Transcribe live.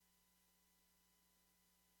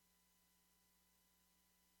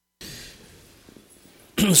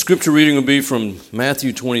Scripture reading will be from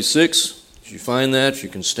Matthew 26. If you find that, you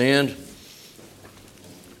can stand.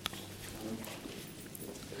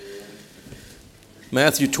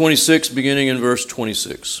 Matthew 26, beginning in verse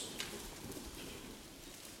 26.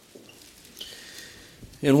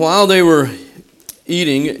 And while they were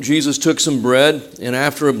eating, Jesus took some bread, and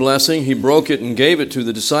after a blessing, he broke it and gave it to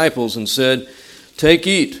the disciples and said, "Take,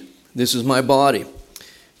 eat, this is my body."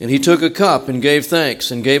 And he took a cup and gave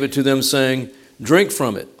thanks and gave it to them, saying, "Drink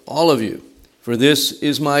from it, all of you, for this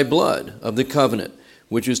is my blood of the covenant,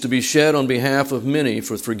 which is to be shed on behalf of many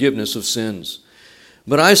for forgiveness of sins.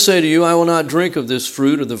 But I say to you, I will not drink of this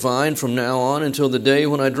fruit of the vine from now on until the day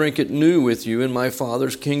when I drink it new with you in my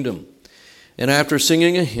Father's kingdom." And after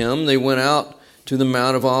singing a hymn, they went out to the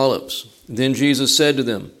Mount of Olives. Then Jesus said to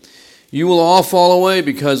them, "You will all fall away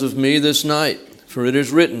because of me this night, for it is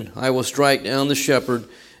written, I will strike down the shepherd,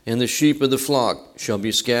 and the sheep of the flock shall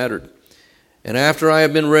be scattered. And after I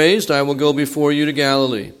have been raised, I will go before you to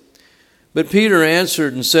Galilee." But Peter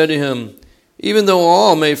answered and said to him, "Even though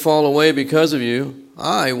all may fall away because of you,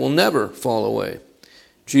 I will never fall away."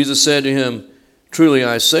 Jesus said to him, "Truly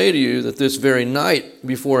I say to you that this very night,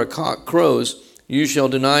 before a cock crows, you shall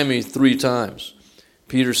deny me 3 times.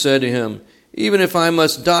 Peter said to him, "Even if I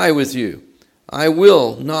must die with you, I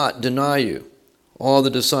will not deny you." All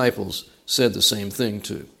the disciples said the same thing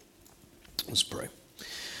too. Let's pray.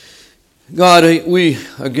 God, we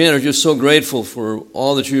again are just so grateful for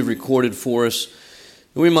all that you've recorded for us.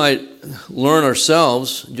 We might learn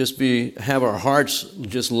ourselves, have our hearts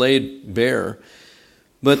just laid bare,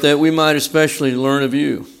 but that we might especially learn of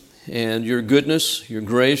you and your goodness, your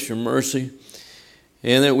grace, your mercy,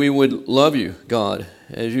 and that we would love you, God,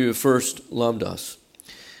 as you have first loved us.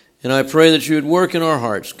 And I pray that you would work in our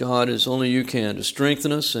hearts, God, as only you can, to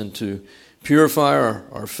strengthen us and to purify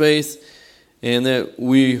our faith, and that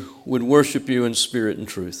we would worship you in spirit and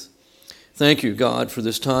truth. Thank you, God, for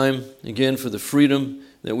this time, again, for the freedom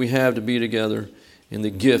that we have to be together in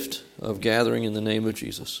the gift of gathering in the name of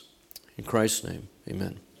Jesus. In Christ's name,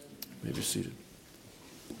 amen. You may be seated.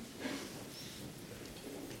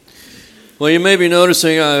 Well, you may be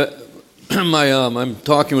noticing I'm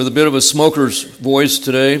talking with a bit of a smoker's voice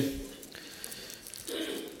today.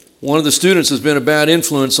 One of the students has been a bad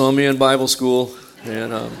influence on me in Bible school,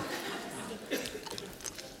 and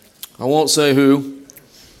I won't say who.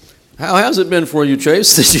 How has it been for you,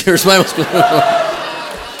 Chase, this year's Bible school?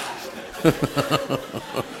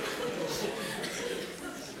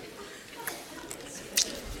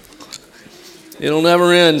 It'll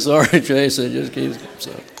never end. Sorry, Chase. It just keeps.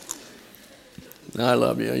 So. I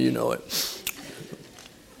love you. You know it.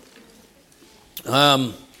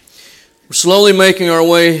 We're slowly making our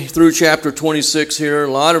way through chapter 26 here.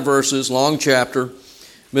 A lot of verses, long chapter,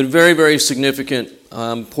 but very, very significant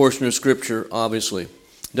portion of Scripture, obviously.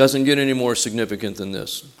 Doesn't get any more significant than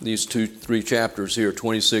this. These 3 chapters here,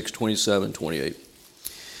 26, 27, 28.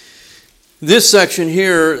 This section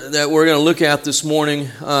here that we're going to look at this morning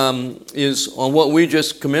is on what we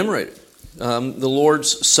just commemorated, the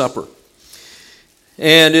Lord's Supper.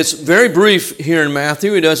 And it's very brief here in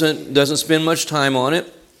Matthew. He doesn't spend much time on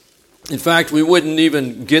it. In fact, we wouldn't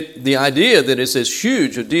even get the idea that it's as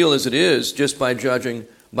huge a deal as it is just by judging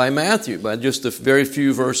by Matthew, by just the very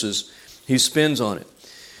few verses he spends on it.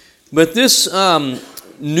 But this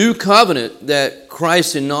new covenant that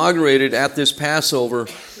Christ inaugurated at this Passover,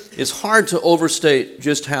 it's hard to overstate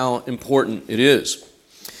just how important it is.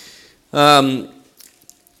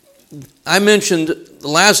 I mentioned the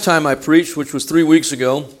last time I preached, which was 3 weeks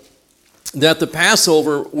ago, that the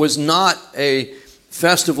Passover was not a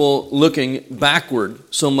festival looking backward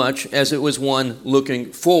so much as it was one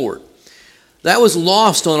looking forward. That was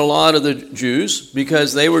lost on a lot of the Jews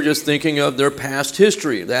because they were just thinking of their past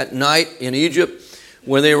history. That night in Egypt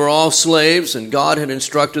when they were all slaves and God had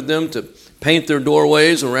instructed them to paint their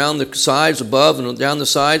doorways around the sides, above and down the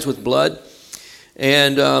sides with blood,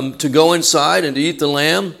 and to go inside and to eat the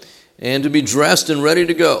lamb and to be dressed and ready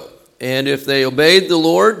to go. And if they obeyed the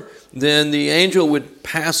Lord, then the angel would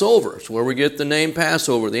pass over. It's where we get the name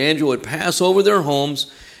Passover. The angel would pass over their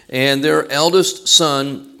homes and their eldest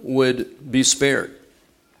son would be spared.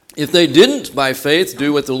 If they didn't, by faith,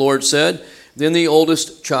 do what the Lord said, then the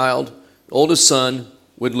oldest son,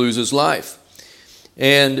 would lose his life.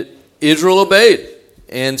 And Israel obeyed.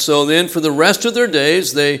 And so then for the rest of their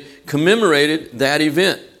days, they commemorated that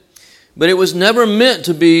event. But it was never meant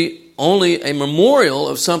to be only a memorial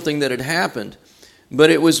of something that had happened, but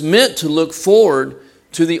it was meant to look forward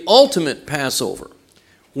to the ultimate Passover,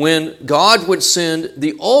 when God would send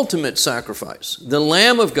the ultimate sacrifice, the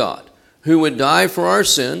Lamb of God, who would die for our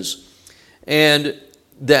sins, and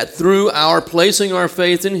that through our placing our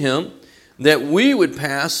faith in him, that we would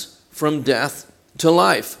pass from death to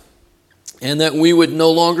life, and that we would no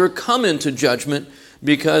longer come into judgment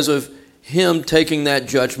because of him taking that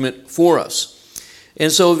judgment for us.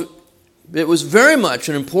 And so it was very much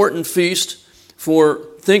an important feast for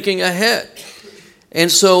thinking ahead.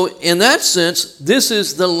 And so in that sense, this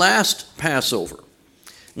is the last Passover.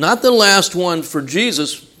 Not the last one for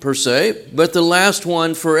Jesus per se, but the last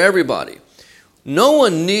one for everybody. No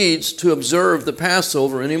one needs to observe the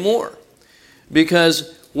Passover anymore,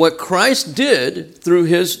 because what Christ did through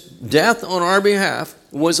his death on our behalf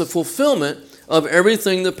was a fulfillment of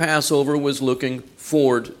everything the Passover was looking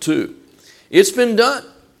forward to. It's been done.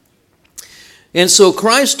 And so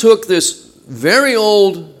Christ took this very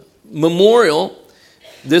old memorial,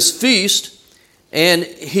 this feast, and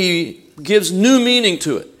he gives new meaning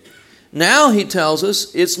to it. Now he tells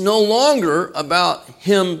us it's no longer about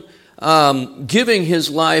him giving his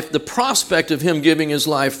life, the prospect of him giving his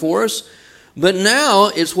life for us, but now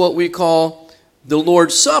it's what we call the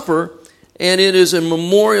Lord's Supper, and it is a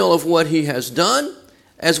memorial of what he has done,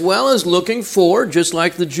 as well as looking forward, just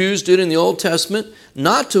like the Jews did in the Old Testament,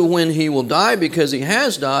 not to when he will die because he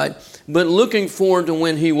has died, but looking forward to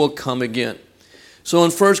when he will come again. So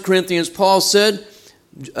in 1 Corinthians, Paul said,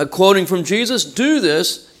 quoting from Jesus, "Do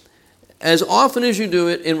this as often as you do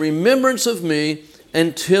it in remembrance of me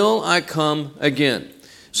until I come again."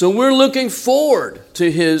 So we're looking forward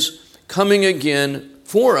to his coming again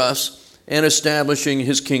for us and establishing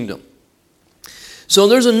his kingdom. So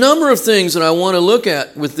there's a number of things that I want to look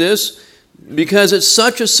at with this, because it's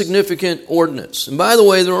such a significant ordinance. And by the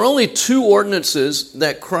way, there are only two ordinances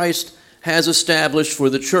that Christ has established for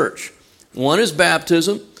the church. One is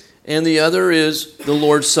baptism, and the other is the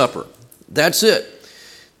Lord's Supper. That's it.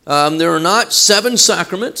 There are not 7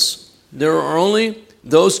 sacraments. There are only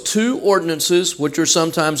those 2 ordinances, which are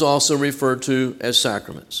sometimes also referred to as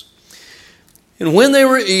sacraments. And when they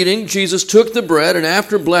were eating, Jesus took the bread, and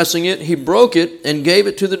after blessing it, he broke it and gave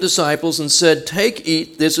it to the disciples and said, "Take,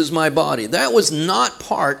 eat, this is my body." That was not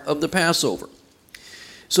part of the Passover.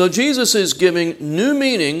 So Jesus is giving new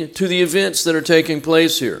meaning to the events that are taking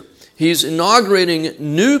place here. He's inaugurating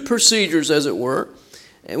new procedures, as it were,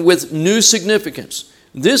 with new significance.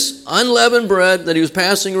 This unleavened bread that he was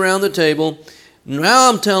passing around the table, now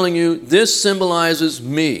I'm telling you, this symbolizes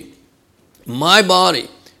me, my body,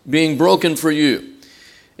 being broken for you.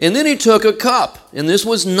 And then he took a cup, and this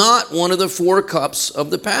was not one of the 4 cups of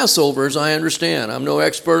the Passover, as I understand. I'm no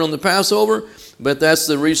expert on the Passover, but that's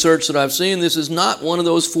the research that I've seen. This is not one of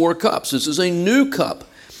those 4 cups. This is a new cup.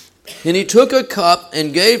 And he took a cup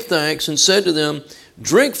and gave thanks and said to them,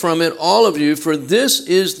 "Drink from it, all of you, for this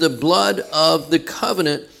is the blood of the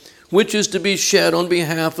covenant, which is to be shed on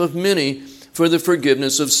behalf of many for the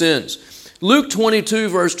forgiveness of sins." Luke 22,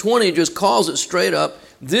 verse 20 just calls it straight up.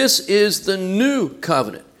 This is the new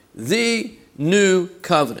covenant. The new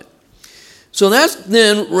covenant. So that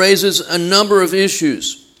then raises a number of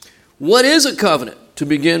issues. What is a covenant, to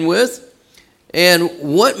begin with? And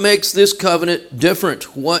what makes this covenant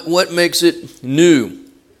different? What makes it new?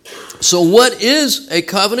 So what is a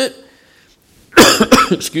covenant?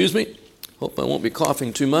 Excuse me. Hope I won't be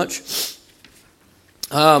coughing too much.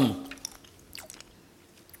 A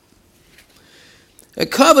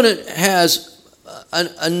covenant has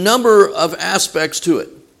a number of aspects to it.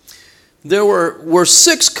 There were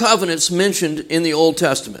 6 covenants mentioned in the Old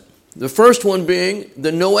Testament. The first one being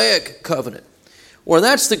the Noahic covenant. Or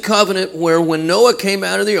that's the covenant where when Noah came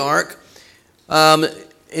out of the ark,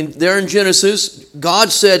 there in Genesis,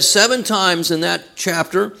 God said 7 times in that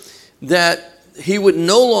chapter that he would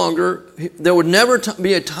no longer, there would never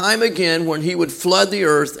be a time again when he would flood the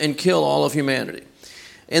earth and kill all of humanity.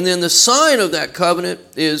 And then the sign of that covenant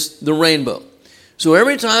is the rainbow. So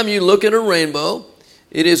every time you look at a rainbow,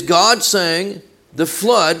 it is God saying the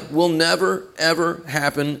flood will never, ever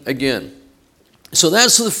happen again. So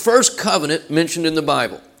that's the first covenant mentioned in the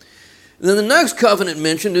Bible. And then the next covenant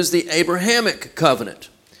mentioned is the Abrahamic covenant.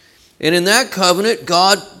 And in that covenant,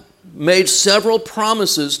 God made several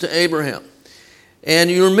promises to Abraham.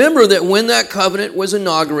 And you remember that when that covenant was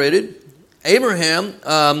inaugurated, Abraham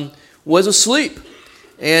was asleep.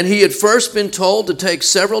 And he had first been told to take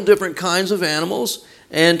several different kinds of animals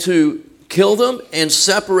and to kill them and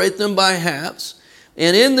separate them by halves.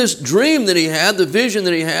 And in this dream that he had, the vision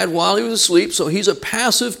that he had while he was asleep, so he's a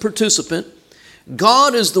passive participant,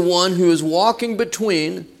 God is the one who is walking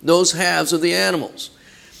between those halves of the animals.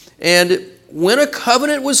 And when a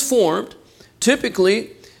covenant was formed,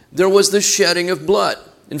 typically there was the shedding of blood.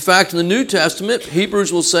 In fact, in the New Testament,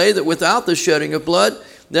 Hebrews will say that without the shedding of blood,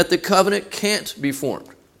 that the covenant can't be formed.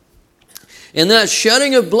 And that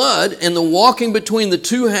shedding of blood and the walking between the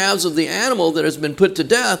two halves of the animal that has been put to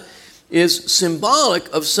death is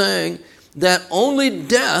symbolic of saying that only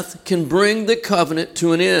death can bring the covenant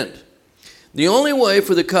to an end. The only way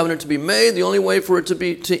for the covenant to be made, the only way for it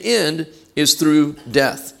to end is through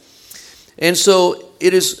death. And so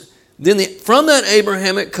it is then from that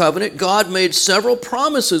Abrahamic covenant, God made several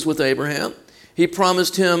promises with Abraham. He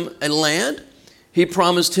promised him a land, he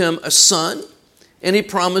promised him a son, and he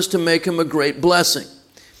promised to make him a great blessing.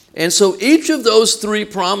 And so each of those three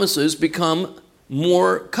promises become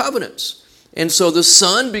more covenants. And so the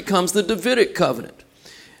son becomes the Davidic covenant.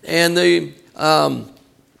 And the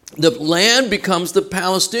land becomes the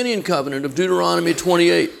Palestinian covenant of Deuteronomy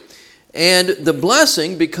 28. And the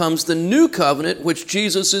blessing becomes the new covenant, which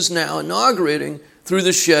Jesus is now inaugurating through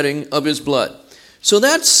the shedding of his blood. So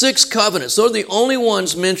that's 6 covenants. Those are the only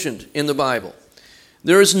ones mentioned in the Bible.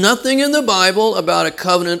 There is nothing in the Bible about a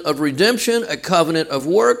covenant of redemption, a covenant of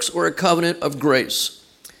works, or a covenant of grace.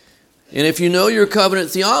 And if you know your covenant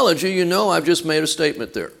theology, you know I've just made a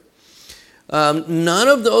statement there. None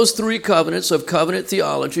of those 3 covenants of covenant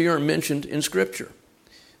theology are mentioned in Scripture.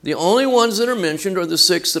 The only ones that are mentioned are the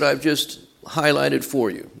 6 that I've just highlighted for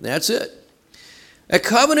you. That's it. A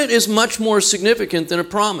covenant is much more significant than a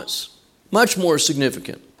promise. Much more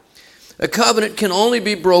significant. A covenant can only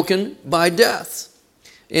be broken by death.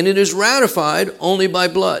 And it is ratified only by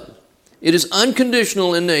blood. It is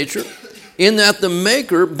unconditional in nature, in that the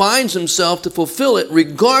maker binds himself to fulfill it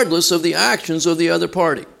regardless of the actions of the other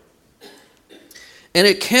party. And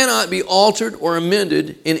it cannot be altered or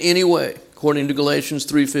amended in any way, according to Galatians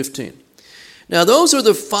 3:15. Now those are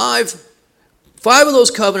the five of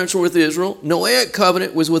those covenants were with Israel. Noahic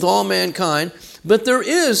covenant was with all mankind. But there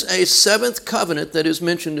is a 7th covenant that is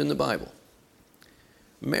mentioned in the Bible.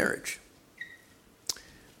 Marriage.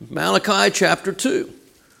 Malachi chapter 2.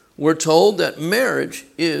 We're told that marriage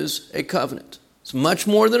is a covenant. It's much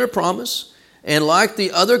more than a promise. And like the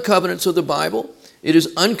other covenants of the Bible, it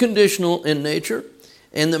is unconditional in nature.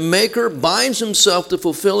 And the maker binds himself to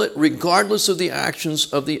fulfill it regardless of the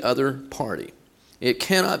actions of the other party. It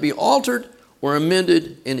cannot be altered or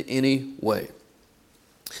amended in any way.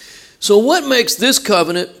 So what makes this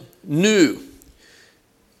covenant new?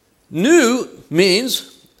 New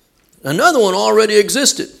means another one already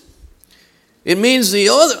existed. It means the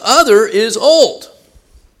other is old.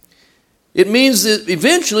 It means that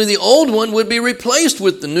eventually the old one would be replaced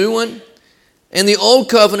with the new one, and the old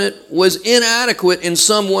covenant was inadequate in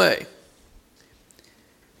some way.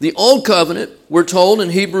 The old covenant, we're told in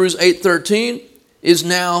Hebrews 8:13, is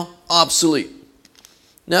now obsolete.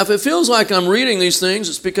 Now, if it feels like I'm reading these things,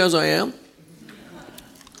 it's because I am.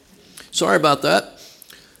 Sorry about that.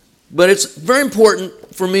 But it's very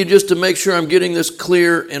important for me just to make sure I'm getting this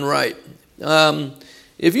clear and right.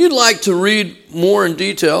 If you'd like to read more in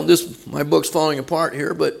detail, my book's falling apart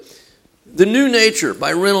here, but The New Nature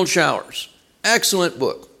by Reynolds Showers. Excellent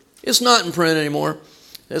book. It's not in print anymore.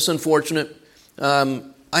 That's unfortunate. I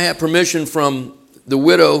have permission from the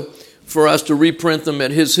widow for us to reprint them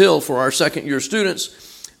at His Hill for our second-year students.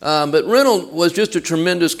 But Reynolds was just a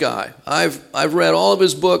tremendous guy. I've read all of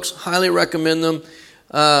his books, highly recommend them.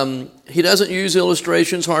 He doesn't use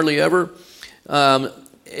illustrations hardly ever.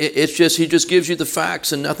 It's just he just gives you the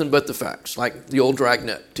facts and nothing but the facts, like the old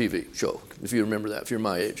Dragnet TV show, if you remember that, if you're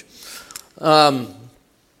my age. And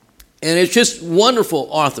it's just wonderful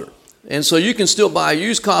author. And so you can still buy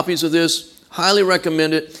used copies of this. Highly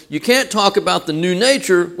recommend it. You can't talk about the new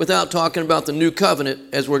nature without talking about the new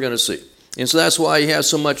covenant, as we're going to see. And so that's why he has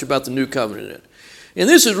so much about the new covenant in it. And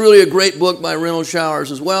this is really a great book by Reynolds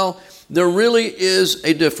Showers as well. There really is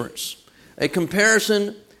a difference, a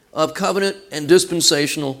comparison of covenant and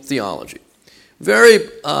dispensational theology. Very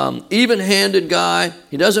even-handed guy.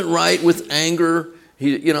 He doesn't write with anger.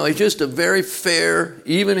 He's just a very fair,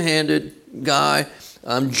 even-handed guy,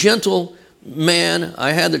 gentle man.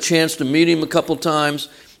 I had the chance to meet him a couple times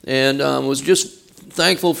and was just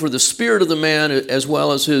thankful for the spirit of the man as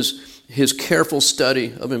well as his careful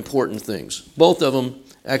study of important things. Both of them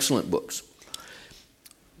excellent books.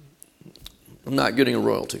 I'm not getting a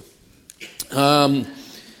royalty.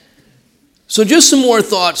 So just some more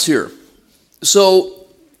thoughts here. So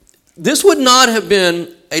this would not have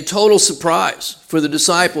been a total surprise for the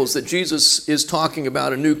disciples that Jesus is talking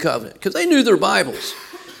about a new covenant, because they knew their Bibles.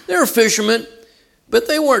 They were fishermen, but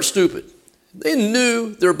they weren't stupid. They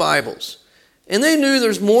knew their Bibles. And they knew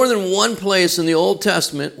there's more than one place in the Old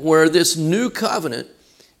Testament where this new covenant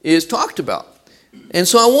is talked about. And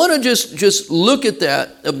so I want to just look at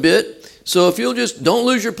that a bit. So if you'll just, don't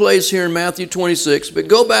lose your place here in Matthew 26, but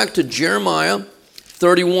go back to Jeremiah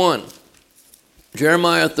 31.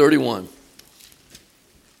 Jeremiah 31.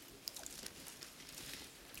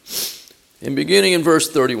 And beginning in verse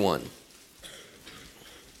 31.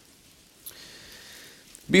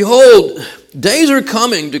 Behold, days are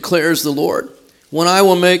coming, declares the Lord, when I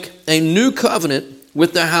will make a new covenant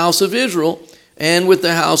with the house of Israel and with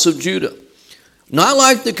the house of Judah. Not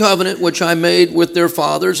like the covenant which I made with their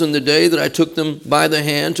fathers in the day that I took them by the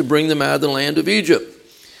hand to bring them out of the land of Egypt.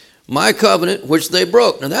 My covenant which they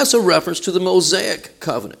broke. Now that's a reference to the Mosaic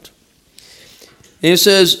covenant. And he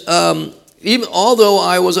says, even although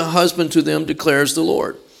I was a husband to them, declares the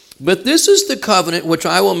Lord. But this is the covenant which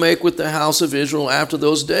I will make with the house of Israel after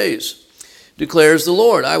those days, declares the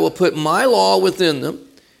Lord. I will put my law within them,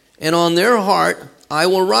 and on their heart I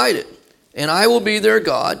will write it. And I will be their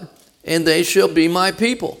God, and they shall be my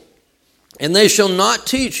people. And they shall not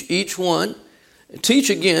teach again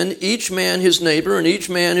each man his neighbor and each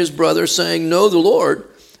man his brother, saying, Know the Lord,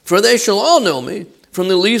 for they shall all know me, from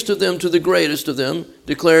the least of them to the greatest of them,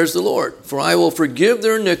 declares the Lord. For I will forgive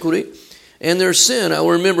their iniquity, and their sin I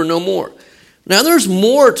will remember no more. Now there's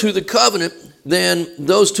more to the covenant than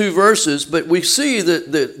those two verses, but we see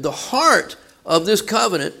that the heart of this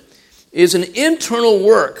covenant is an internal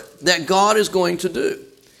work that God is going to do.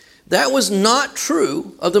 That was not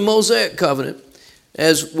true of the Mosaic covenant,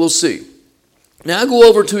 as we'll see. Now go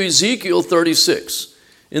over to Ezekiel 36.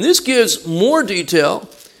 And this gives more detail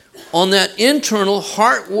on that internal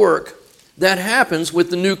heart work that happens with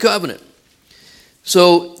the new covenant.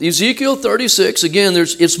 So Ezekiel 36, again,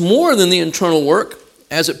 it's more than the internal work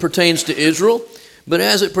as it pertains to Israel, but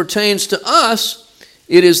as it pertains to us,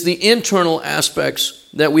 it is the internal aspects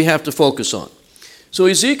that we have to focus on. So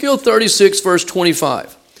Ezekiel 36, verse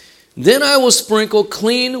 25. Then I will sprinkle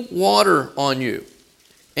clean water on you,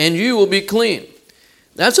 and you will be clean.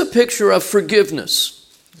 That's a picture of forgiveness.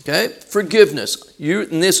 Okay? Forgiveness.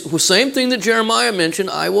 And this same thing that Jeremiah mentioned,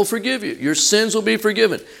 I will forgive you. Your sins will be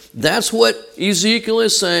forgiven. That's what Ezekiel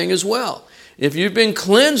is saying as well. If you've been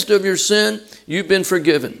cleansed of your sin, you've been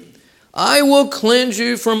forgiven. I will cleanse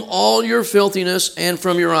you from all your filthiness and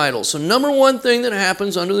from your idols. So number one thing that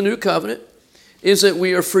happens under the new covenant is that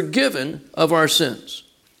we are forgiven of our sins.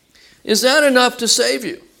 Is that enough to save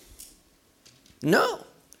you? No.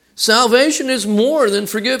 Salvation is more than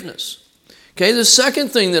forgiveness. Okay, the second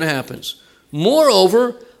thing that happens,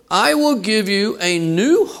 moreover, I will give you a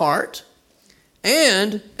new heart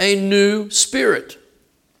and a new spirit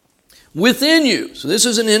within you. So this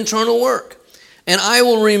is an internal work. And I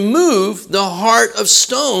will remove the heart of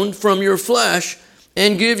stone from your flesh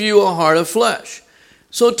and give you a heart of flesh.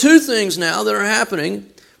 So two things now that are happening.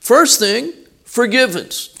 First thing,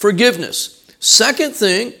 forgiveness. Second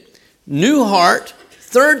thing, new heart.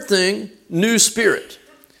 Third thing, new spirit.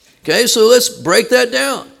 Okay, so let's break that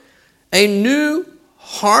down. A new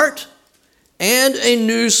heart and a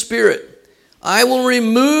new spirit. I will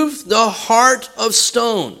remove the heart of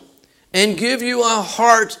stone and give you a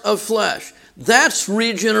heart of flesh. That's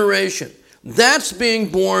regeneration. That's being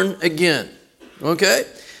born again. Okay?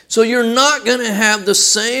 So you're not going to have the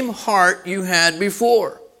same heart you had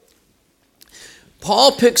before.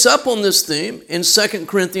 Paul picks up on this theme in 2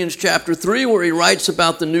 Corinthians chapter 3, where he writes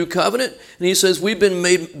about the new covenant. And he says, we've been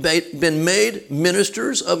made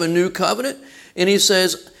ministers of a new covenant. And he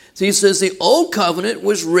says the old covenant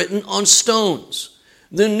was written on stones.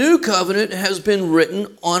 The new covenant has been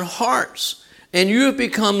written on hearts. And you have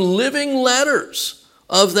become living letters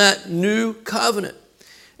of that new covenant.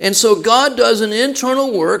 And so God does an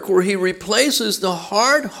internal work where he replaces the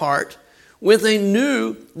hard heart with a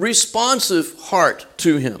new responsive heart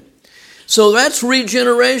to him. So that's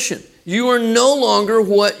regeneration. You are no longer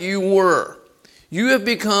what you were. You have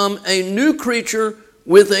become a new creature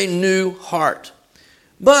with a new heart.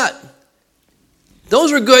 But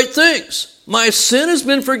those are great things. My sin has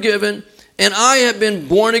been forgiven and I have been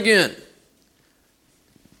born again.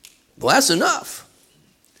 Well, that's enough.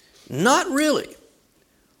 Not really.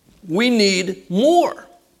 We need more.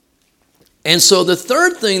 And so the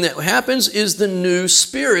third thing that happens is the new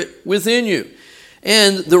spirit within you.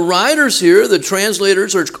 And the writers here, the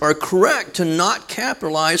translators, are correct to not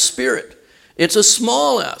capitalize spirit. It's a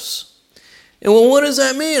small s. And well, what does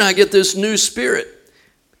that mean? I get this new spirit.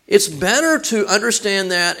 It's better to understand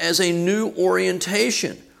that as a new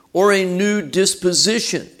orientation or a new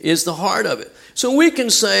disposition is the heart of it. So we can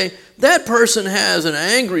say that person has an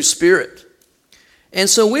angry spirit. And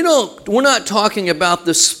so we're not talking about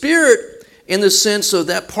the spirit in the sense of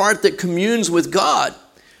that part that communes with God,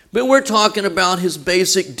 but we're talking about his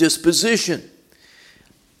basic disposition.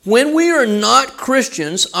 When we are not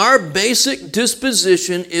Christians, our basic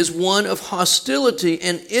disposition is one of hostility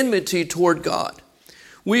and enmity toward God.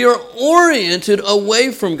 We are oriented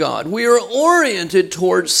away from God. We are oriented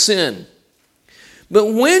towards sin. But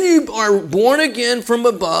when you are born again from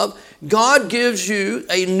above, God gives you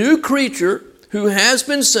a new creature who has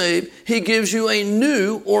been saved. He gives you a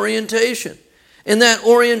new orientation. And that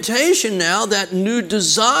orientation now, that new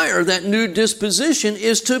desire, that new disposition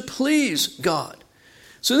is to please God.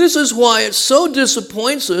 So this is why it so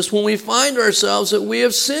disappoints us when we find ourselves that we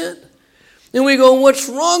have sinned. And we go, what's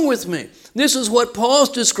wrong with me? This is what Paul's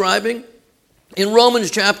describing in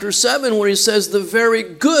Romans chapter 7, where he says, the very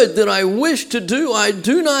good that I wish to do, I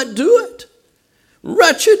do not do it.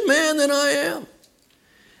 Wretched man that I am.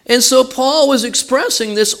 And so Paul was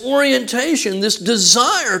expressing this orientation, this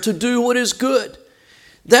desire to do what is good.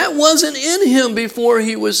 That wasn't in him before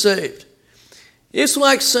he was saved. It's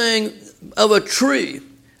like saying of a tree,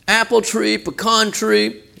 apple tree, pecan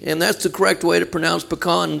tree, and that's the correct way to pronounce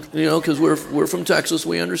pecan, because we're from Texas,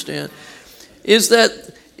 we understand, is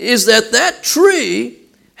that tree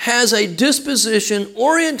has a disposition,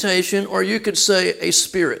 orientation, or you could say a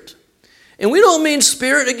spirit. And we don't mean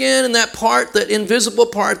spirit again in that part, that invisible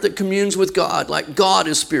part that communes with God, like God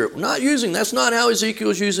is spirit. We're not using, that's not how Ezekiel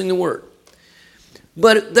is using the word.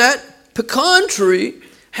 But that pecan tree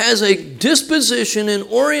has a disposition and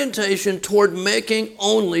orientation toward making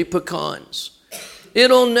only pecans.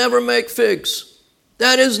 It'll never make figs.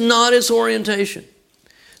 That is not its orientation.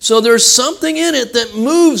 So there's something in it that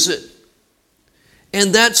moves it.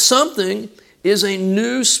 And that something is a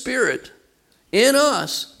new spirit in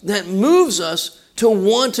us that moves us to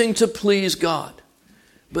wanting to please God.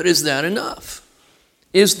 But is that enough?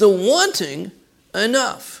 Is the wanting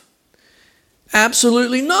enough?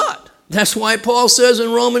 Absolutely not. That's why Paul says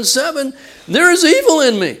in Romans 7, there is evil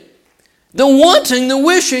in me. The wanting, the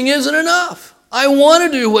wishing isn't enough. I want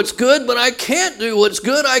to do what's good, but I can't do what's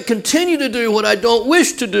good. I continue to do what I don't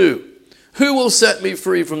wish to do. Who will set me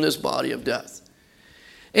free from this body of death?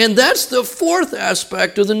 And that's the fourth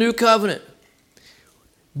aspect of the new covenant.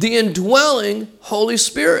 The indwelling Holy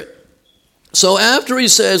Spirit. So after he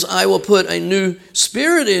says, I will put a new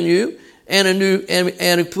spirit in you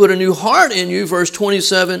and put a new heart in you, verse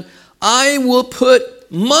 27, I will put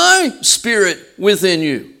my spirit within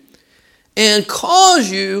you and cause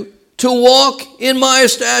you to walk in my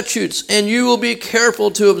statutes, and you will be careful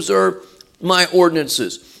to observe my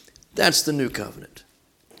ordinances. That's the new covenant.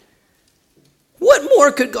 What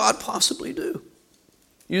more could God possibly do?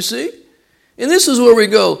 You see? And this is where we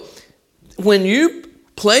go. When you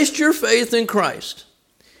placed your faith in Christ,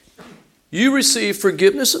 you received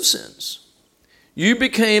forgiveness of sins. You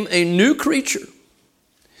became a new creature.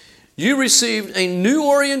 You received a new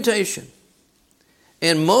orientation.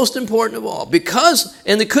 And most important of all,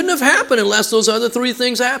 and it couldn't have happened unless those other three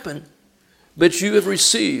things happened, but you have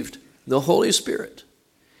received the Holy Spirit.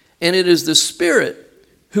 And it is the Spirit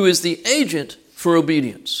who is the agent for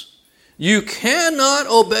obedience. You cannot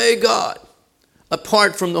obey God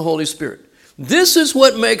apart from the Holy Spirit. This is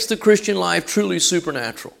what makes the Christian life truly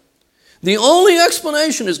supernatural. The only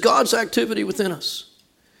explanation is God's activity within us.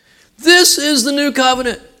 This is the new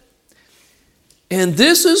covenant. And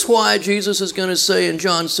this is why Jesus is going to say in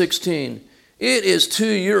John 16, it is to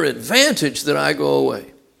your advantage that I go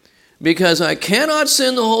away, because I cannot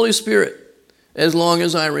send the Holy Spirit as long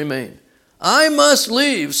as I remain. I must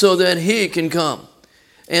leave so that he can come.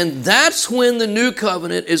 And that's when the new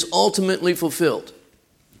covenant is ultimately fulfilled.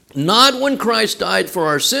 Not when Christ died for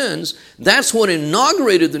our sins. That's what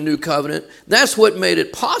inaugurated the new covenant. That's what made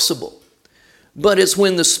it possible. But it's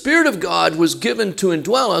when the Spirit of God was given to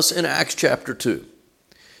indwell us in Acts chapter 2.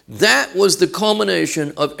 That was the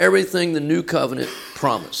culmination of everything the new covenant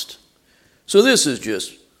promised. So this is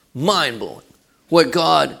just mind-blowing, what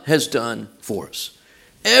God has done for us.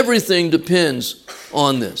 Everything depends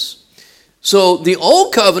on this. So the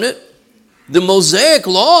old covenant, the Mosaic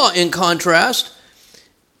law in contrast,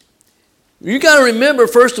 you got to remember,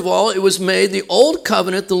 first of all, it was made, the old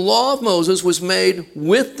covenant, the law of Moses, was made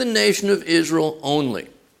with the nation of Israel only.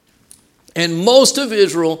 And most of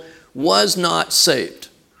Israel was not saved.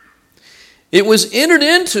 It was entered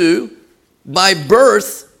into by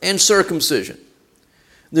birth and circumcision.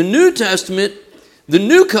 The New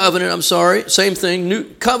covenant, same thing.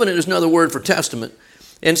 New covenant is another word for testament.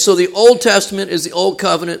 And so the Old Testament is the Old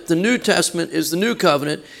Covenant. The New Testament is the New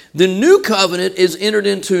Covenant. The New Covenant is entered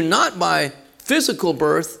into not by physical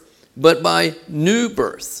birth, but by new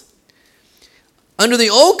birth. Under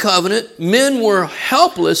the Old Covenant, men were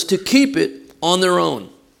helpless to keep it on their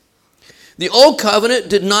own. The Old Covenant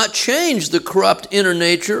did not change the corrupt inner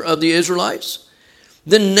nature of the Israelites.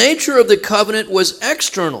 The nature of the covenant was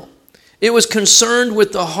external. It was concerned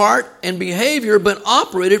with the heart and behavior, but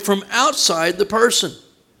operated from outside the person.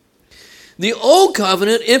 The Old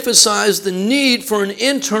Covenant emphasized the need for an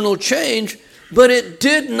internal change, but it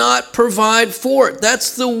did not provide for it.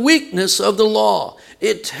 That's the weakness of the law.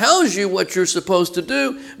 It tells you what you're supposed to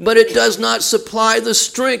do, but it does not supply the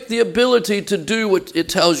strength, the ability to do what it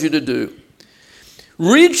tells you to do.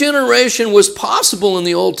 Regeneration was possible in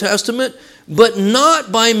the Old Testament, but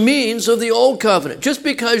not by means of the Old Covenant. Just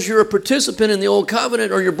because you're a participant in the Old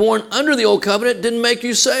Covenant or you're born under the Old Covenant didn't make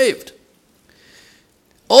you saved.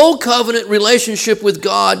 Old Covenant relationship with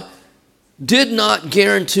God did not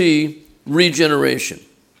guarantee regeneration.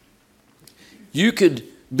 You could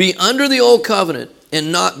be under the Old Covenant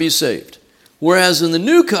and not be saved. Whereas in the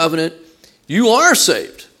New Covenant, you are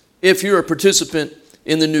saved if you're a participant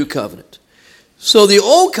in the New Covenant. So the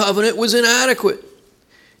Old Covenant was inadequate.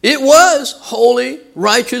 It was holy,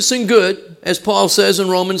 righteous, and good, as Paul says in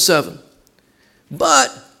Romans 7.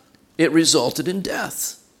 But it resulted in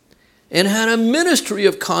death and had a ministry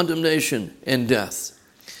of condemnation and death.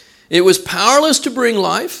 It was powerless to bring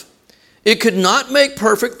life. It could not make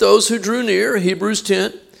perfect those who drew near, Hebrews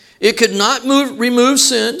 10. It could not remove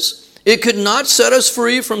sins. It could not set us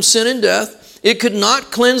free from sin and death. It could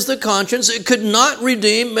not cleanse the conscience. It could not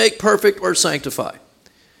redeem, make perfect, or sanctify.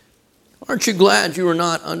 Aren't you glad you are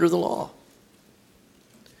not under the law?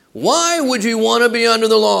 Why would you want to be under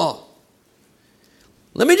the law?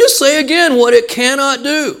 Let me just say again what it cannot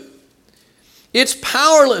do. It's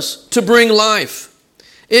powerless to bring life.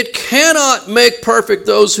 It cannot make perfect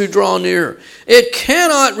those who draw near. It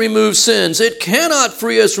cannot remove sins. It cannot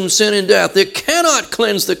free us from sin and death. It cannot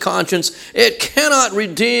cleanse the conscience. It cannot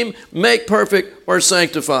redeem, make perfect, or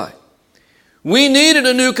sanctify. We needed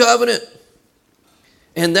a new covenant.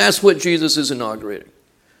 And that's what Jesus is inaugurating.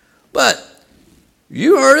 But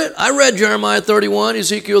you heard it. I read Jeremiah 31,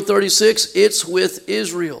 Ezekiel 36. It's with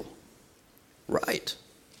Israel. Right.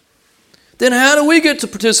 Then how do we get to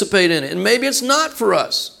participate in it? And maybe it's not for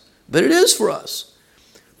us, but it is for us.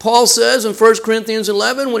 Paul says in 1 Corinthians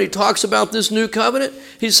 11, when he talks about this new covenant,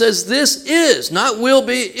 he says this is, not will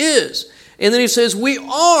be, is. And then he says we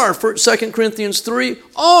are, for 2 Corinthians 3,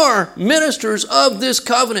 are ministers of this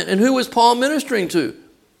covenant. And who was Paul ministering to?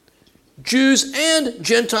 Jews and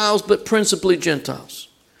Gentiles, but principally Gentiles.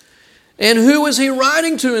 And who was he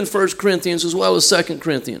writing to in 1 Corinthians as well as 2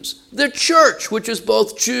 Corinthians? The church, which is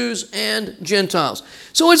both Jews and Gentiles.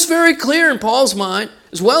 So it's very clear in Paul's mind,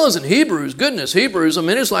 as well as in Hebrews. Goodness, Hebrews, I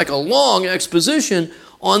mean, it's like a long exposition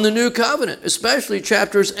on the new covenant, especially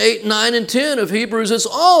chapters 8, 9, and 10 of Hebrews. It's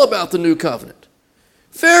all about the new covenant.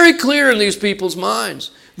 Very clear in these people's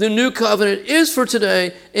minds. The new covenant is for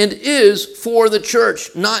today and is for the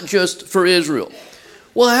church, not just for Israel.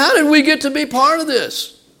 Well, how did we get to be part of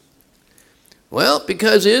this? Well,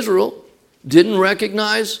 because Israel didn't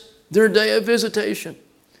recognize their day of visitation.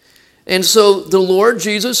 And so the Lord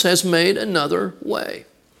Jesus has made another way.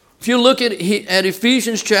 If you look at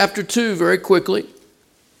Ephesians chapter 2 very quickly,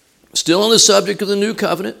 still on the subject of the new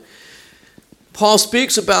covenant, Paul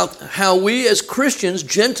speaks about how we as Christians,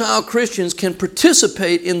 Gentile Christians, can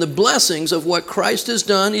participate in the blessings of what Christ has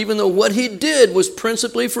done, even though what he did was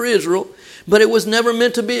principally for Israel, but it was never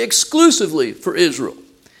meant to be exclusively for Israel.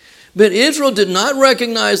 But Israel did not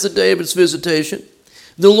recognize the day of its visitation.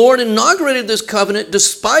 The Lord inaugurated this covenant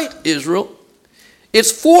despite Israel. It's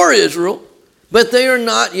for Israel, but they are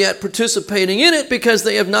not yet participating in it because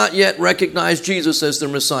they have not yet recognized Jesus as their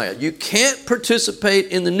Messiah. You can't participate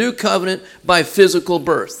in the new covenant by physical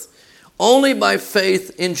birth. Only by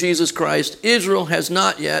faith in Jesus Christ. Israel has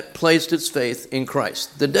not yet placed its faith in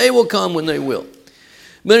Christ. The day will come when they will.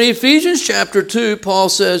 But in Ephesians chapter 2, Paul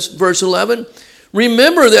says, verse 11,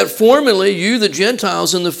 remember that formerly you, the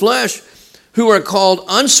Gentiles in the flesh, who are called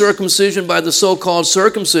uncircumcision by the so-called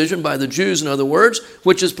circumcision, by the Jews in other words,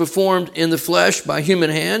 which is performed in the flesh by human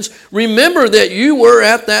hands. Remember that you were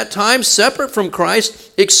at that time separate from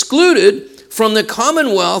Christ, excluded from the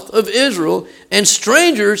commonwealth of Israel, and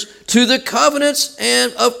strangers to the covenants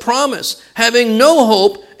and of promise, having no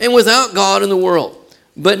hope and without God in the world.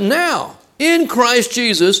 But now, in Christ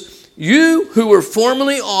Jesus, you who were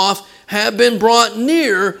formerly off have been brought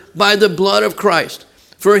near by the blood of Christ.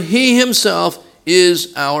 For he himself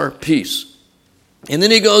is our peace. And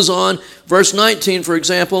then he goes on, verse 19, for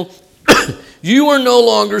example, you are no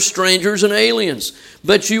longer strangers and aliens,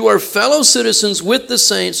 but you are fellow citizens with the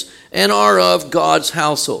saints and are of God's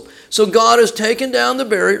household. So God has taken down the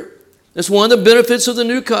barrier. That's one of the benefits of the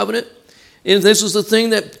new covenant. And this is the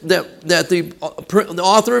thing that the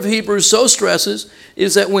author of Hebrews so stresses,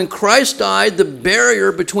 is that when Christ died, the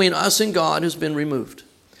barrier between us and God has been removed.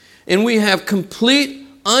 And we have complete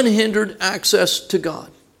unhindered access to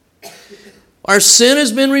God. Our sin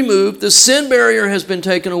has been removed. The sin barrier has been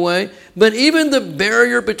taken away. But even the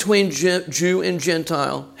barrier between Jew and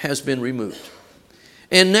Gentile has been removed.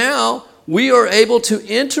 And now we are able to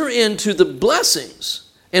enter into the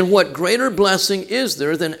blessings. And what greater blessing is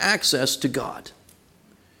there than access to God?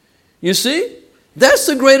 You see? That's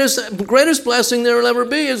the greatest blessing there will ever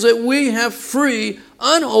be, is that we have free,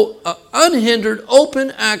 unhindered,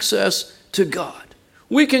 open access to God.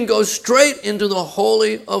 We can go straight into the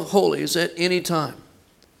Holy of Holies at any time.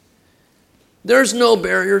 There's no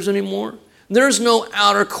barriers anymore. There's no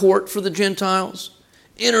outer court for the Gentiles,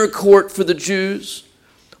 inner court for the Jews,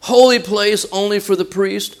 holy place only for the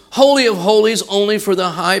priest, Holy of Holies only for the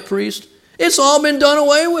high priest. It's all been done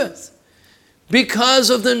away with. Because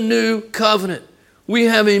of the new covenant, we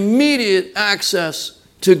have immediate access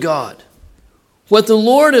to God. What the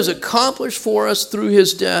Lord has accomplished for us through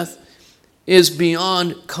his death is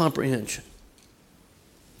beyond comprehension.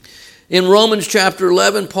 In Romans chapter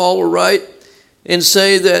 11, Paul will write and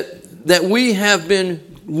say that we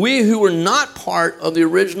who were not part of the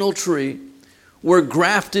original tree were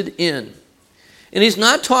grafted in. And he's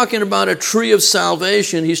not talking about a tree of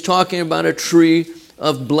salvation, he's talking about a tree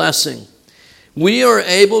of blessing. We are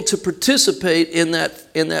able to participate in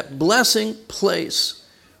that blessing place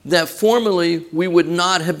that formerly we would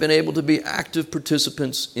not have been able to be active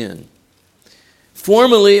participants in.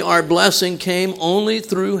 Formerly, our blessing came only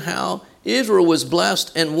through how Israel was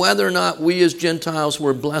blessed and whether or not we as Gentiles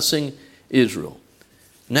were blessing Israel.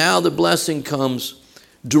 Now the blessing comes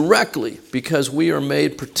directly because we are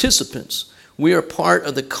made participants. We are part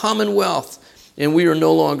of the commonwealth and we are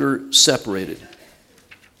no longer separated.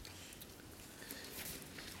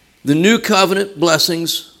 The new covenant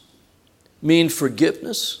blessings mean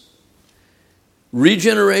forgiveness,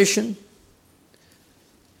 regeneration,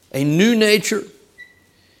 a new nature,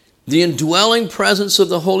 the indwelling presence of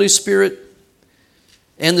the Holy Spirit,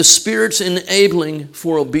 and the Spirit's enabling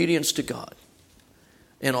for obedience to God.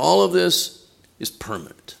 And all of this is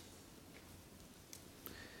permanent.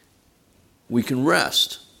 We can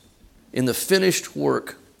rest in the finished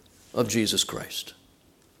work of Jesus Christ.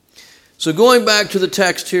 So going back to the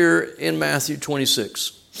text here in Matthew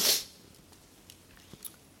 26.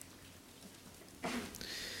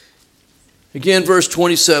 Again, verse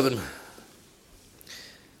 27.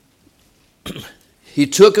 He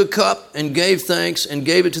took a cup and gave thanks and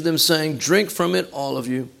gave it to them, saying, "Drink from it, all of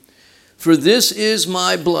you. For this is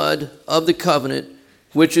my blood of the covenant,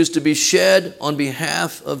 which is to be shed on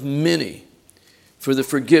behalf of many for the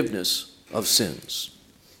forgiveness of sins."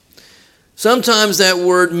 Sometimes that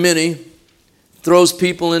word many throws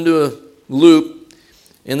people into a loop,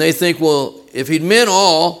 and they think, well, if he'd meant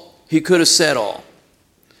all, he could have said all.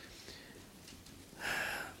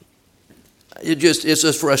 It's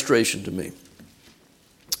a frustration to me.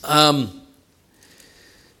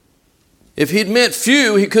 If he'd meant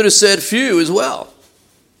few, he could have said few as well.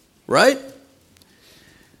 Right?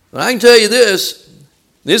 But I can tell you this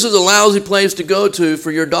is a lousy place to go to for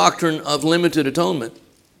your doctrine of limited atonement,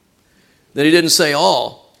 that he didn't say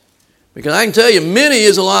all. Because I can tell you, many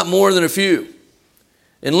is a lot more than a few.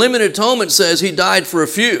 And limited atonement says he died for a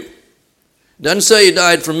few. It doesn't say he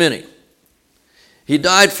died for many. He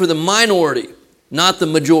died for the minority, not the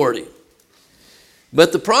majority.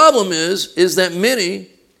 But the problem is that many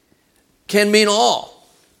can mean all.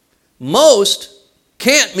 Most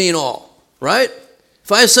can't mean all, right?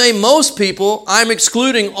 If I say most people, I'm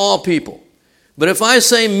excluding all people. But if I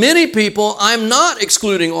say many people, I'm not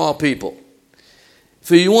excluding all people. If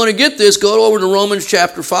you want to get this, go over to Romans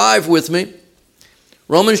chapter 5 with me.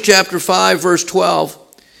 Romans chapter 5, verse 12.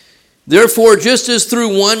 Therefore, just as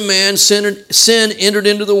through one man sin entered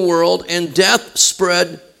into the world, and death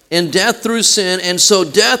spread, and death through sin, and so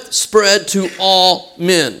death spread to all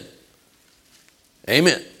men.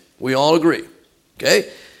 Amen. We all agree. Okay?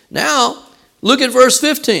 Now, look at verse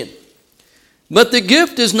 15. But the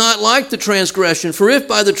gift is not like the transgression, for if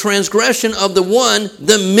by the transgression of the one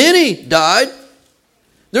the many died,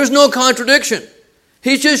 there's no contradiction.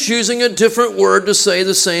 He's just using a different word to say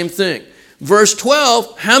the same thing. Verse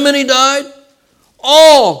 12, how many died?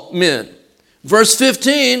 All men. Verse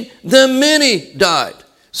 15, the many died.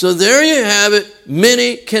 So there you have it.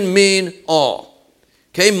 Many can mean all.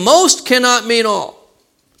 Okay, most cannot mean all.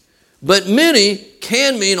 But many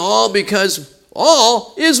can mean all because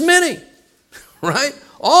all is many. Right?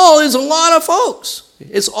 All is a lot of folks.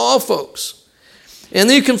 It's all folks. And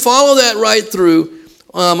you can follow that right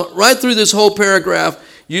through this whole paragraph.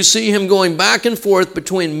 You see him going back and forth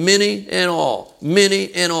between many and all.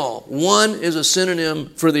 Many and all. One is a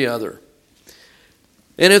synonym for the other.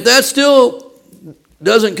 And if that still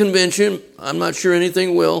doesn't convince you, I'm not sure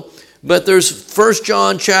anything will, but there's 1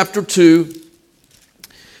 John chapter 2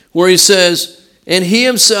 where he says, "And he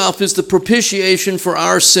himself is the propitiation for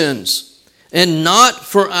our sins, and not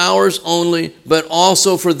for ours only, but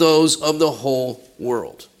also for those of the whole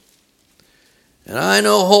world. And I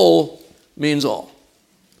know whole means all.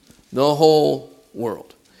 The whole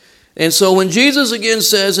world. And so when Jesus again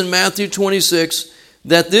says in Matthew 26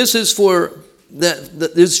 that this is for,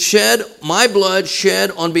 that is shed, my blood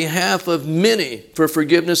shed on behalf of many for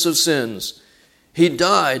forgiveness of sins, he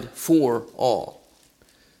died for all.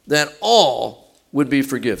 That all would be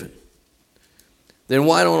forgiven. Then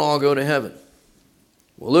why don't all go to heaven?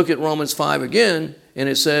 Well, look at Romans 5 again, and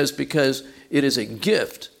it says, because it is a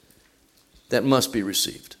gift that must be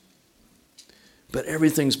received. But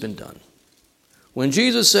everything's been done. When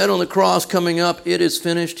Jesus said on the cross coming up, it is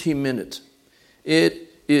finished, he meant it.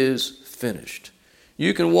 It is finished.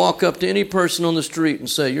 You can walk up to any person on the street and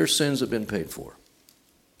say, your sins have been paid for.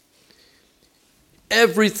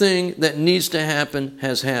 Everything that needs to happen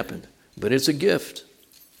has happened, but it's a gift.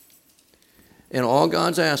 And all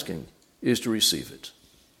God's asking is to receive it.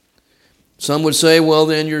 Some would say, well,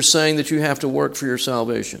 then you're saying that you have to work for your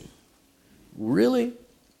salvation. Really?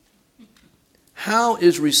 How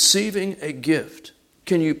is receiving a gift?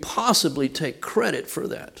 Can you possibly take credit for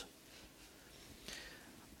that?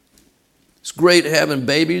 It's great having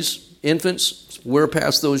babies, infants. We're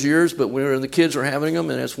past those years, but the kids are having them,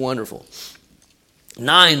 and it's wonderful.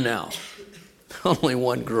 9 now. Only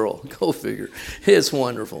one girl. Go figure. It's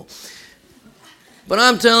wonderful. But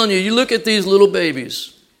I'm telling you, you look at these little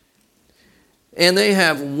babies, and they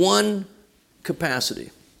have one capacity: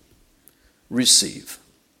 receive.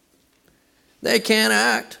 They can't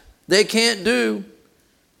act, they can't do,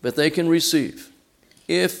 but they can receive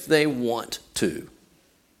if they want to.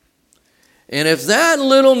 And if that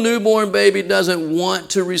little newborn baby doesn't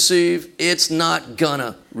want to receive, it's not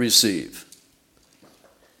gonna receive.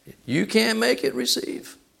 You can't make it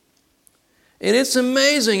receive. And it's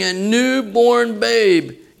amazing, a newborn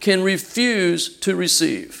babe can refuse to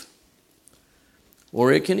receive,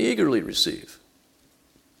 or it can eagerly receive.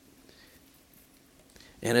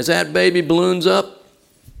 And as that baby balloons up,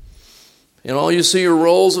 and all you see are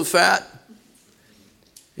rolls of fat,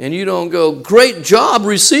 and you don't go, great job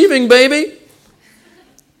receiving, baby.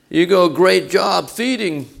 You go, great job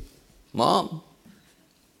feeding, Mom.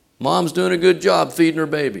 Mom's doing a good job feeding her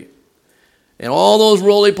baby. And all those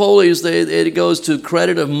roly-polies, it goes to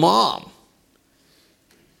credit of Mom.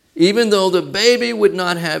 Even though the baby would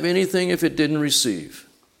not have anything if it didn't receive.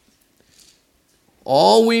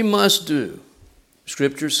 All we must do,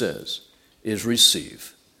 Scripture says, is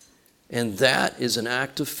receive. And that is an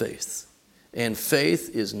act of faith. And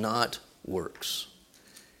faith is not works.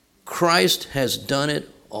 Christ has done it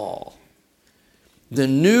all. The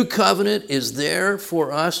new covenant is there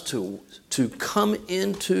for us to come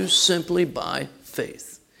into simply by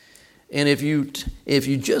faith. And if you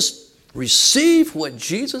just receive what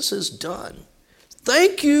Jesus has done,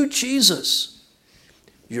 thank you, Jesus,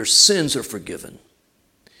 your sins are forgiven.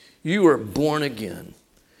 You are born again.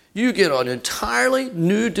 You get an entirely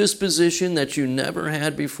new disposition that you never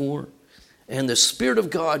had before. And the Spirit of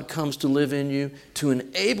God comes to live in you to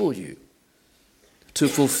enable you to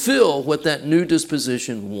fulfill what that new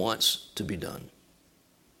disposition wants to be done.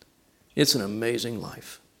 It's an amazing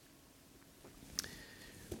life.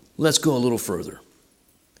 Let's go a little further.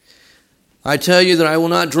 I tell you that I will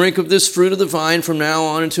not drink of this fruit of the vine from now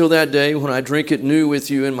on until that day when I drink it new with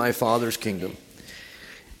you in my Father's kingdom.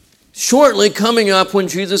 Shortly coming up when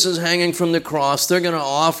Jesus is hanging from the cross, they're going to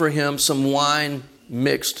offer him some wine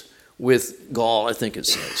mixed with gall, I think it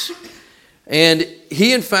says. And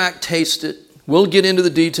he, in fact, tastes it. We'll get into the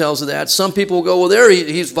details of that. Some people will go, well, there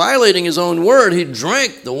he's violating his own word. He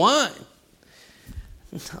drank the wine.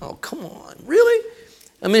 Oh, come on. Really?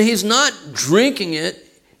 I mean, he's not drinking it.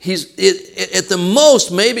 At the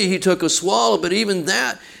most, maybe he took a swallow, but even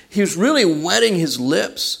that, he was really wetting his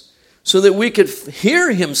lips so that we could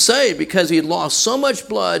hear him say, because he had lost so much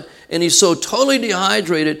blood and he's so totally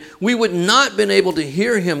dehydrated, we would not have been able to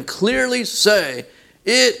hear him clearly say,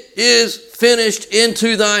 it is finished,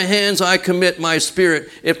 into thy hands I commit my spirit,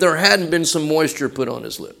 if there hadn't been some moisture put on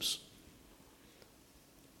his lips.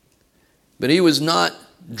 But he was not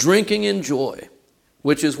drinking in joy,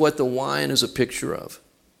 which is what the wine is a picture of.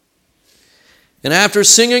 And after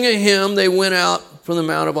singing a hymn, they went out from the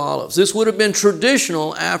Mount of Olives. This would have been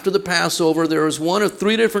traditional after the Passover. There was one of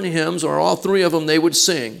 3 different hymns, or all 3 of them they would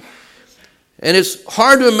sing. And it's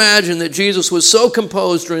hard to imagine that Jesus was so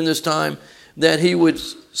composed during this time that he would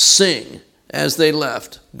sing as they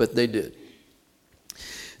left, but they did.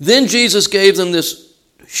 Then Jesus gave them this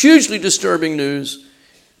hugely disturbing news: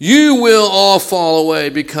 you will all fall away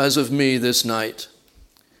because of me this night.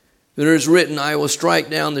 that it is written, I will strike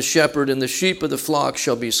down the shepherd, and the sheep of the flock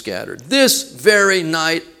shall be scattered. This very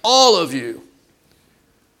night, all of you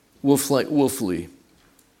will flee.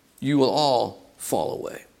 You will all fall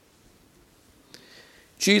away.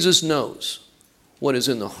 Jesus knows what is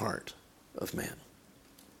in the heart of man.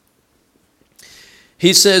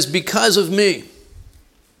 He says, because of me,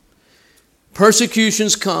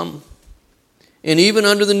 persecutions come, and even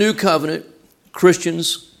under the new covenant,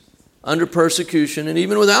 Christians under persecution, and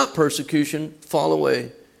even without persecution, fall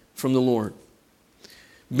away from the Lord.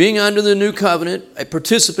 Being under the new covenant, a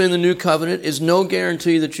participant in the new covenant, is no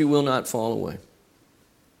guarantee that you will not fall away.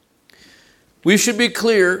 We should be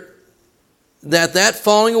clear that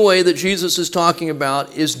falling away that Jesus is talking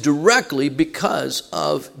about is directly because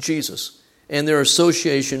of Jesus and their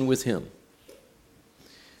association with him.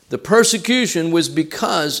 The persecution was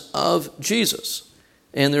because of Jesus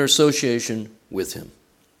and their association with him.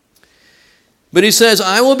 But he says,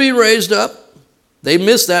 I will be raised up. They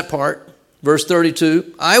missed that part. Verse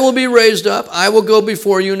 32, I will be raised up. I will go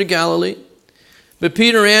before you into Galilee. But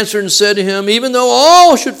Peter answered and said to him, even though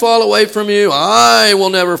all should fall away from you, I will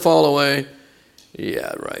never fall away.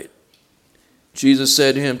 Yeah, right. Jesus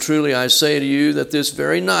said to him, truly I say to you that this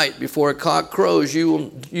very night before a cock crows,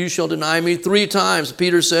 you shall deny me 3 times.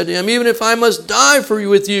 Peter said to him, even if I must die for you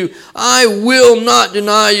with you, I will not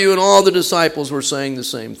deny you. And all the disciples were saying the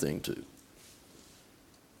same thing too.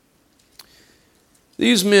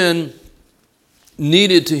 These men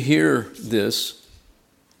needed to hear this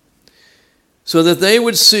so that they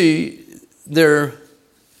would see their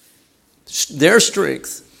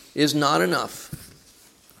strength is not enough.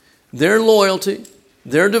 Their loyalty,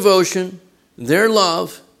 their devotion, their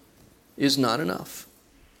love is not enough.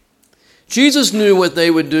 Jesus knew what they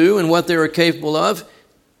would do and what they were capable of.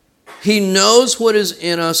 He knows what is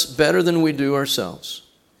in us better than we do ourselves.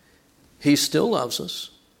 He still loves us,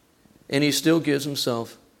 and he still gives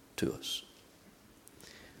himself to us.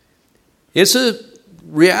 It's a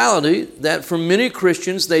reality that for many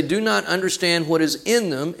Christians, they do not understand what is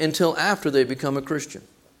in them until after they become a Christian.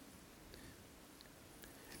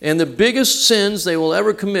 And the biggest sins they will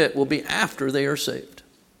ever commit will be after they are saved.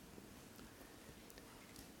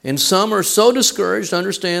 And some are so discouraged,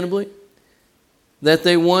 understandably, that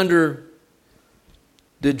they wonder,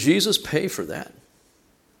 did Jesus pay for that?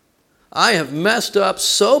 I have messed up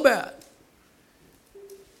so bad.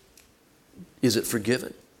 Is it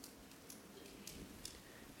forgiven?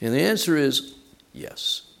 And the answer is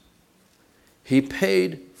yes. He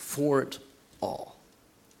paid for it all.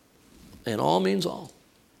 And all means all.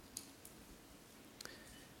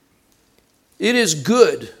 It is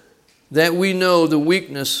good that we know the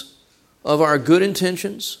weakness of our good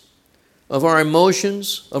intentions, of our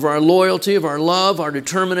emotions, of our loyalty, of our love, our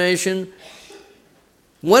determination.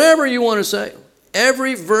 Whatever you want to say,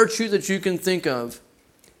 every virtue that you can think of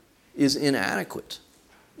is inadequate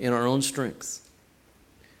in our own strength.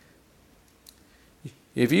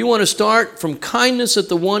 If you want to start from kindness at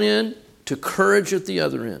the one end to courage at the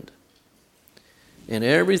other end, and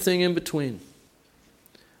everything in between,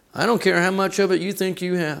 I don't care how much of it you think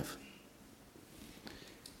you have.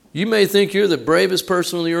 You may think you're the bravest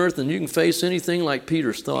person on the earth and you can face anything like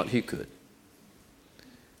Peter thought he could.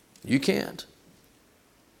 You can't.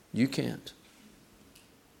 You can't.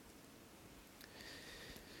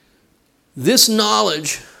 This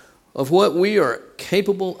knowledge of what we are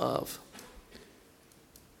capable of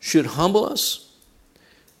should humble us,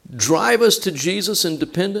 drive us to Jesus in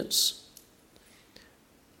dependence,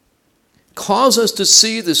 cause us to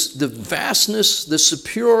see the vastness, the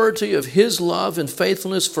superiority of his love and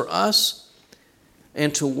faithfulness for us,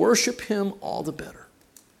 and to worship him all the better.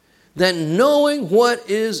 That knowing what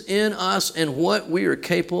is in us and what we are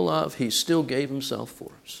capable of, he still gave himself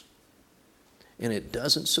for us. And it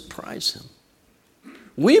doesn't surprise him.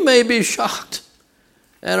 We may be shocked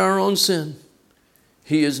at our own sin.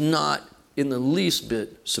 He is not in the least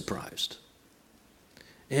bit surprised.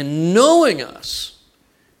 And knowing us,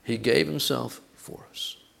 he gave himself for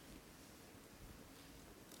us.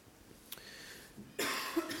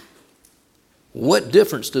 What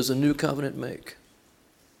difference does a new covenant make?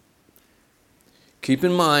 Keep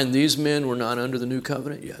in mind, these men were not under the new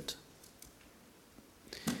covenant yet.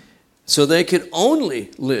 So they could only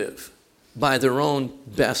live by their own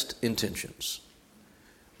best intentions,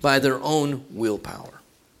 by their own willpower.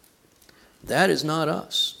 That is not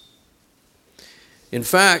us. In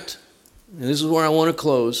fact, and this is where I want to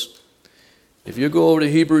close, if you go over to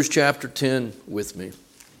Hebrews chapter 10 with me.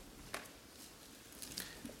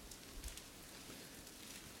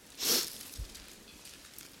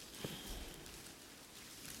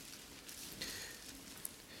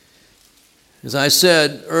 As I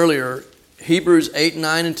said earlier, Hebrews 8,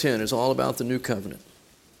 9, and 10 is all about the new covenant.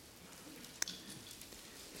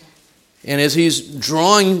 And as he's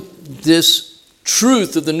drawing this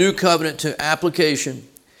truth of the new covenant to application,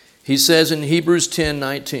 he says in Hebrews 10,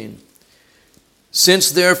 19,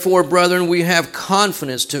 "Since therefore, brethren, we have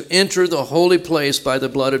confidence to enter the holy place by the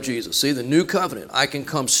blood of Jesus." See, the new covenant, I can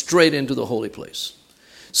come straight into the holy place.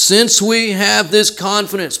 "Since we have this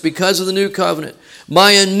confidence because of the new covenant,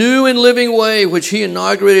 by a new and living way which he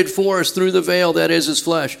inaugurated for us through the veil, that is his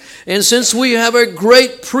flesh. And since we have a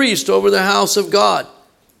great priest over the house of God,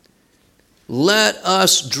 let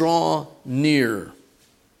us draw near."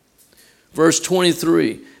 Verse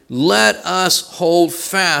 23, "Let us hold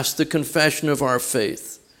fast the confession of our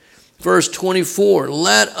faith." Verse 24,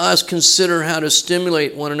 "Let us consider how to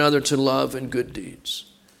stimulate one another to love and good deeds."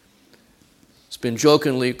 It's been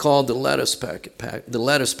jokingly called the lettuce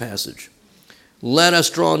passage. Let us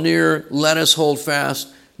draw near, let us hold fast,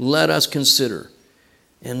 let us consider.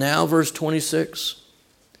 And now verse 26,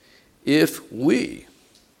 "If we,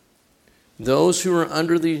 those who are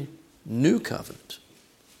under the new covenant,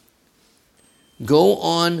 go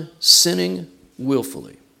on sinning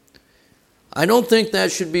willfully." I don't think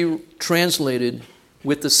that should be translated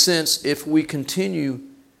with the sense if we continue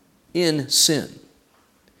in sin.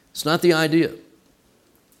 It's not the idea.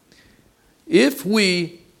 If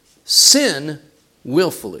we sin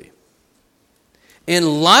willfully,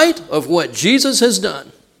 in light of what Jesus has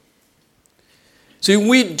done, see,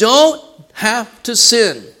 we don't have to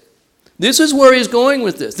sin. This is where he's going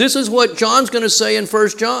with this. This is what John's going to say in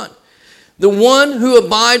 1 John. The one who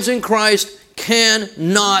abides in Christ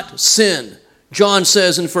cannot sin, John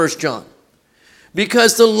says in 1 John.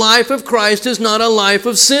 Because the life of Christ is not a life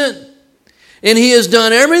of sin. And he has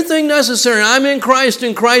done everything necessary. I'm in Christ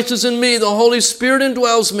and Christ is in me. The Holy Spirit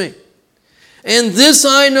indwells me. And this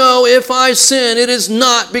I know, if I sin, it is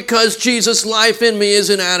not because Jesus' life in me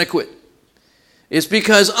is inadequate. It's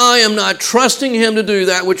because I am not trusting him to do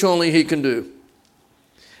that which only he can do.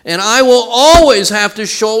 And I will always have to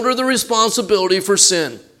shoulder the responsibility for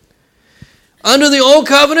sin. Under the old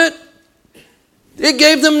covenant, it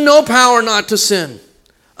gave them no power not to sin.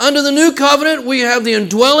 Under the new covenant, we have the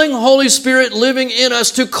indwelling Holy Spirit living in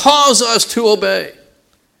us to cause us to obey.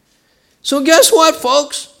 So guess what,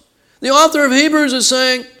 folks? The author of Hebrews is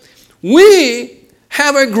saying, we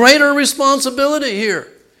have a greater responsibility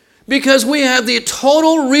here. Because we have the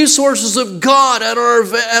total resources of God at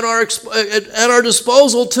our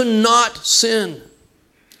disposal to not sin.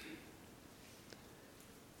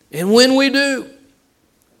 And when we do,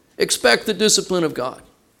 expect the discipline of God.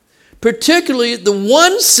 Particularly the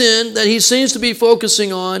one sin that he seems to be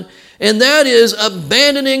focusing on, and that is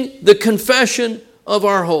abandoning the confession of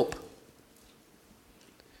our hope.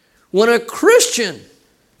 When a Christian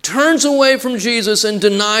turns away from Jesus and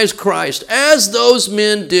denies Christ, as those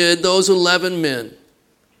men did, those 11 men,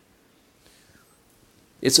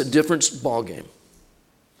 it's a different ballgame.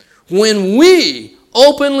 When we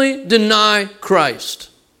openly deny Christ,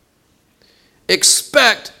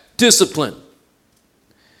 expect discipline,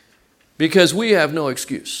 because we have no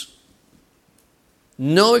excuse.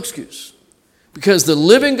 No excuse. Because the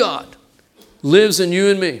living God lives in you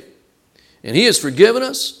and me, and he has forgiven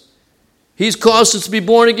us. He's caused us to be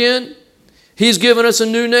born again. He's given us a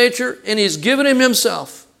new nature, and he's given him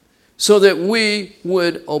himself so that we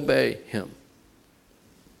would obey him.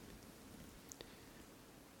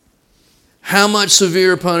 How much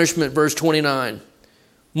severe punishment, verse 29.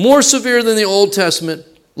 More severe than the Old Testament,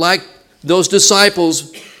 like those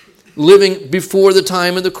disciples living before the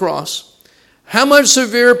time of the cross. How much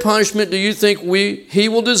severe punishment do you think he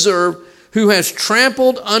will deserve, who has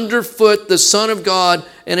trampled underfoot the Son of God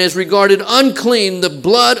and has regarded unclean the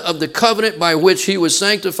blood of the covenant by which he was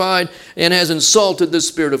sanctified and has insulted the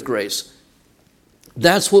Spirit of grace?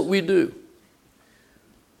 That's what we do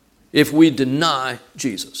if we deny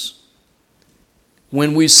Jesus.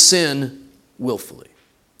 When we sin willfully,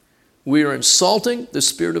 we are insulting the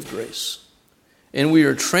Spirit of grace, and we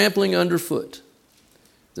are trampling underfoot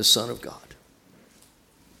the Son of God.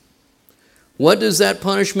 What does that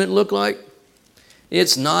punishment look like?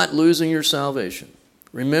 It's not losing your salvation.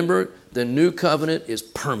 Remember, the new covenant is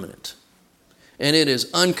permanent, and it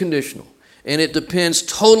is unconditional, and it depends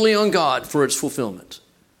totally on God for its fulfillment.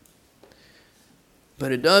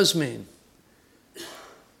 But it does mean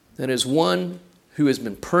that as one who has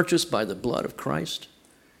been purchased by the blood of Christ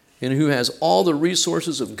and who has all the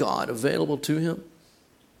resources of God available to him,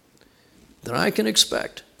 that I can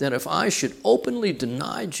expect that if I should openly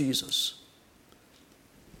deny Jesus,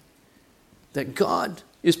 that God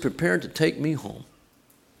is prepared to take me home.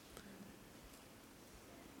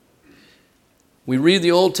 We read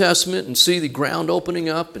the Old Testament and see the ground opening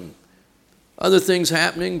up and other things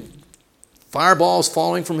happening, fireballs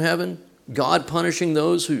falling from heaven, God punishing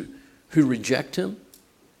those who reject him.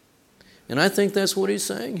 And I think that's what he's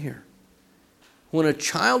saying here. When a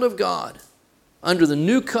child of God, under the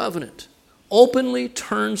new covenant, openly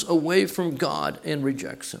turns away from God and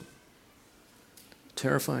rejects him.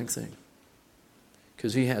 Terrifying thing.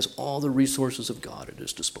 Because he has all the resources of God at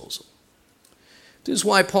his disposal. This is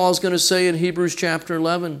why Paul's going to say in Hebrews chapter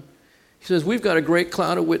 11, he says, we've got a great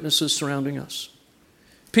cloud of witnesses surrounding us.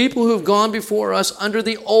 People who have gone before us under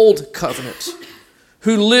the old covenant,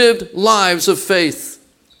 who lived lives of faith,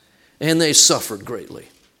 and they suffered greatly.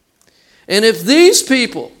 And if these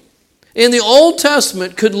people in the Old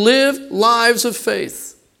Testament could live lives of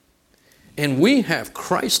faith, and we have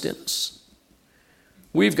Christ in us,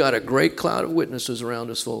 we've got a great cloud of witnesses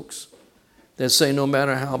around us, folks, that say no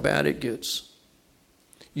matter how bad it gets,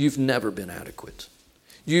 you've never been adequate.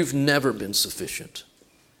 You've never been sufficient.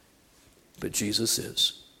 But Jesus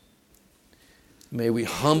is. May we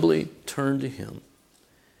humbly turn to him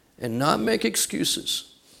and not make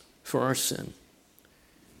excuses for our sin.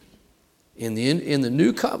 In the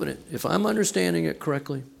new covenant, if I'm understanding it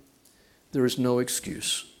correctly, there is no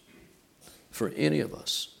excuse for any of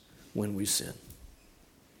us when we sin.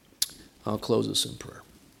 I'll close this in prayer.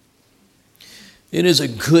 It is a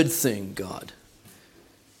good thing, God,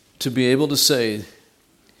 to be able to say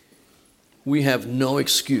we have no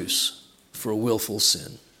excuse for willful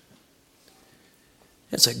sin.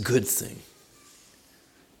 That's a good thing.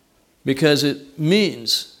 Because it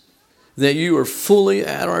means that you are fully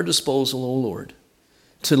at our disposal, O Lord,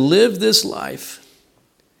 to live this life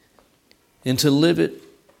and to live it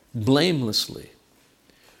blamelessly,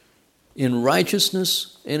 in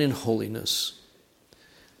righteousness and in holiness.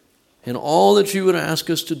 And all that you would ask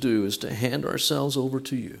us to do is to hand ourselves over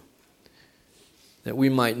to you, that we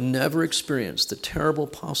might never experience the terrible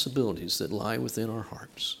possibilities that lie within our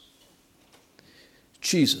hearts.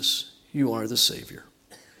 Jesus, you are the Savior.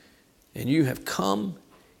 And you have come,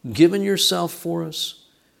 given yourself for us,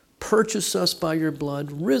 purchased us by your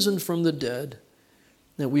blood, risen from the dead,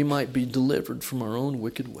 that we might be delivered from our own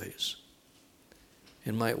wicked ways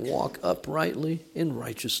and might walk uprightly in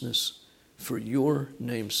righteousness for your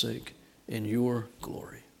namesake and your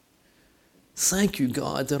glory. Thank you,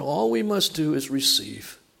 God, that all we must do is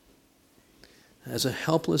receive, as a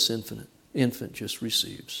helpless infant just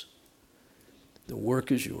receives. The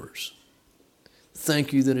work is yours.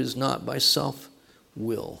 Thank you that it is not by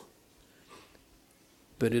self-will,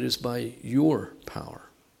 but it is by your power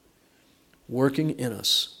working in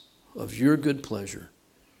us of your good pleasure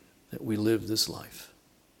that we live this life.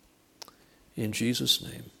 In Jesus'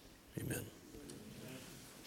 name, amen.